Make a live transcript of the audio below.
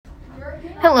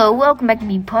Hello, welcome back to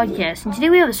the podcast, and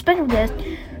today we have a special guest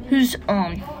whose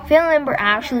family member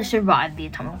actually survived the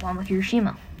atomic bomb of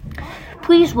Hiroshima.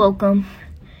 Please welcome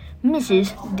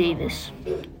Mrs. Davis.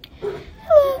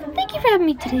 Hello, thank you for having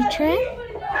me today, Trey.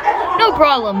 No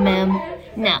problem, ma'am.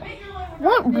 Now,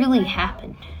 what really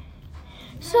happened?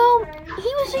 So,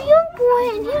 he was a young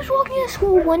boy, and he was walking to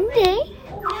school one day.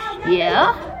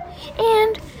 Yeah?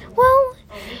 And, well,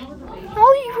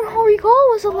 all you recall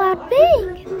was a loud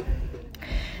bang.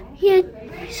 He had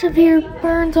severe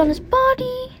burns on his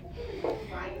body.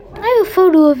 I have a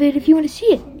photo of it if you want to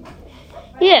see it.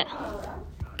 Yeah.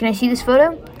 Can I see this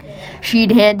photo?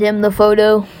 She'd hand him the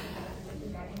photo.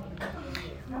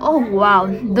 Oh, wow.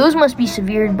 Those must be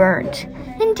severe burns.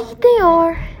 Indeed they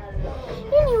are.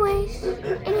 Anyways,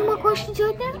 any more questions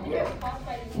like that?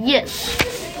 Yes.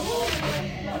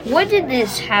 What did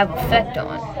this have effect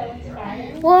on?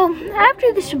 Well,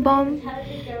 after this bomb,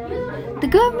 the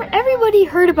government, everybody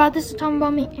heard about this atomic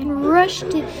bomb and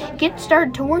rushed to get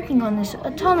started to working on this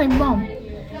atomic bomb.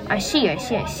 I see.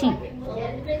 So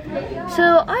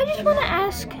I just want to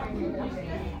ask,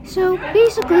 so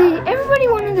basically everybody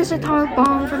wanted this atomic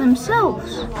bomb for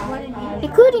themselves,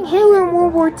 including Hitler in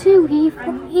World War II.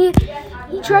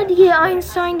 He tried to get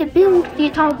Einstein to build the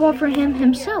atomic bomb for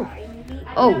himself.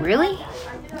 Oh, really?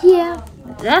 Yeah.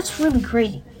 That's really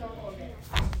crazy.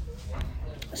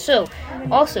 So,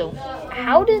 also,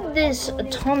 how did this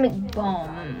atomic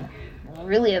bomb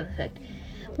really have effect?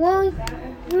 Well,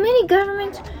 many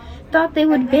governments thought they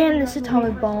would ban this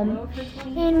atomic bomb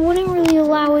and wouldn't really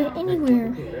allow it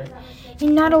anywhere,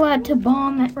 and not allowed to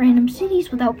bomb at random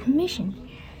cities without permission.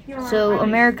 So,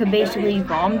 America basically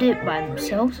bombed it by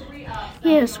themselves?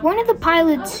 Yes, one of the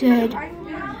pilots said,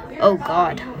 "Oh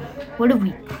God, what have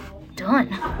we done?"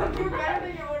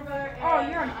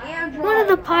 One of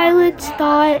the pilots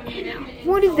thought,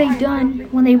 what have they done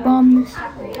when they bombed this?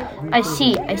 I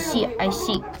see.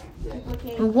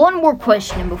 One more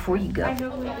question before you go.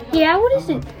 Yeah, what is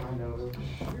it?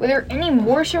 Were there any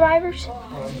more survivors?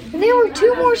 There were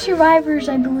 2 more survivors,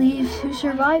 I believe, who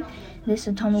survived this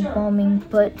atomic bombing,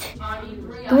 but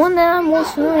the one that I'm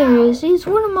most familiar with is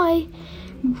one of my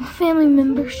family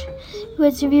members who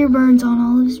had severe burns on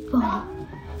all of his body.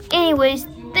 Anyways,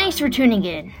 thanks for tuning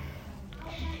in.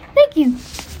 Thank you.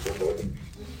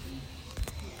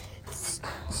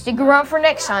 Stick around for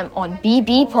next time on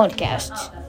BB Podcasts.